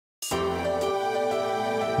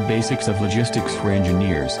Basics of Logistics for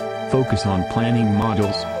Engineers, focus on planning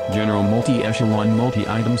models, general multi-echelon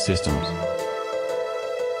multi-item systems.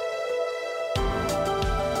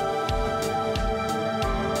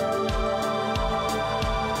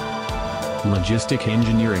 Logistic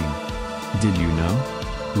engineering. Did you know?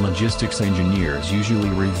 Logistics engineers usually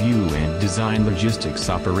review and design logistics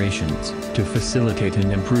operations to facilitate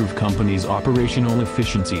and improve companies' operational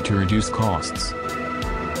efficiency to reduce costs.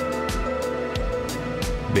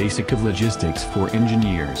 Basic of Logistics for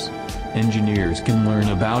Engineers. Engineers can learn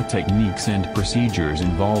about techniques and procedures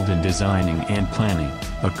involved in designing and planning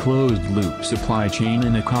a closed-loop supply chain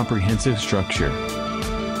in a comprehensive structure.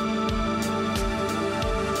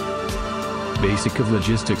 Basic of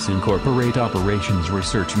Logistics incorporate operations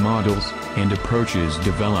research models and approaches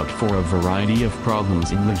developed for a variety of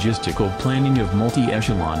problems in logistical planning of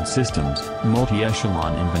multi-echelon systems,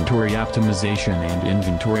 multi-echelon inventory optimization and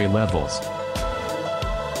inventory levels.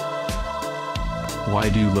 Why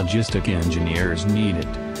do logistic engineers need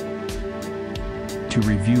it? To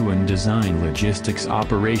review and design logistics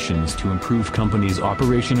operations to improve companies'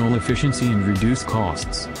 operational efficiency and reduce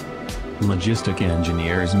costs. Logistic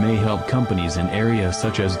engineers may help companies in areas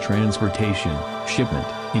such as transportation, shipment,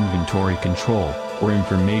 inventory control, or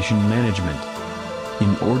information management.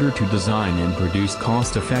 In order to design and produce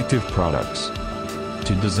cost-effective products.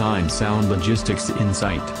 To design sound logistics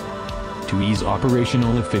insight. To ease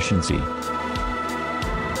operational efficiency.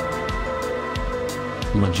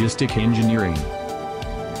 Logistic engineering.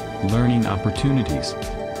 Learning opportunities.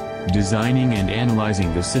 Designing and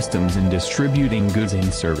analyzing the systems in distributing goods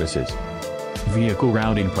and services. Vehicle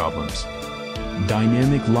routing problems.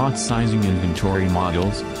 Dynamic lot sizing inventory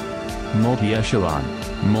models. Multi-echelon,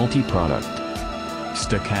 multi-product.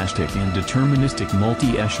 Stochastic and deterministic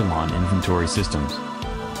multi-echelon inventory systems.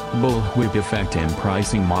 Bullwhip effect and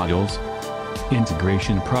pricing models.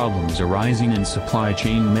 Integration problems arising in supply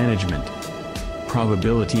chain management.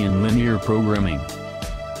 Probability and linear programming.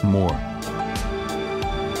 More.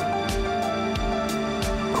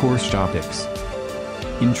 Course topics.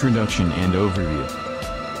 Introduction and overview.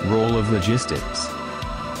 Role of logistics.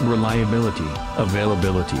 Reliability,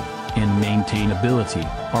 availability, and maintainability,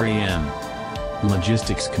 REM.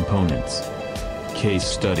 Logistics components. Case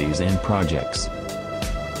studies and projects.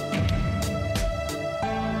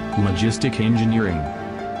 Logistic engineering.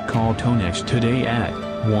 Call Tonex today at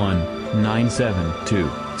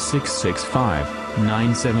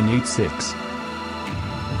 1-972-665-9786.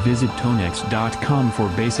 Visit tonex.com for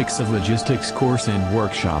Basics of Logistics course and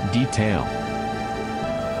workshop detail.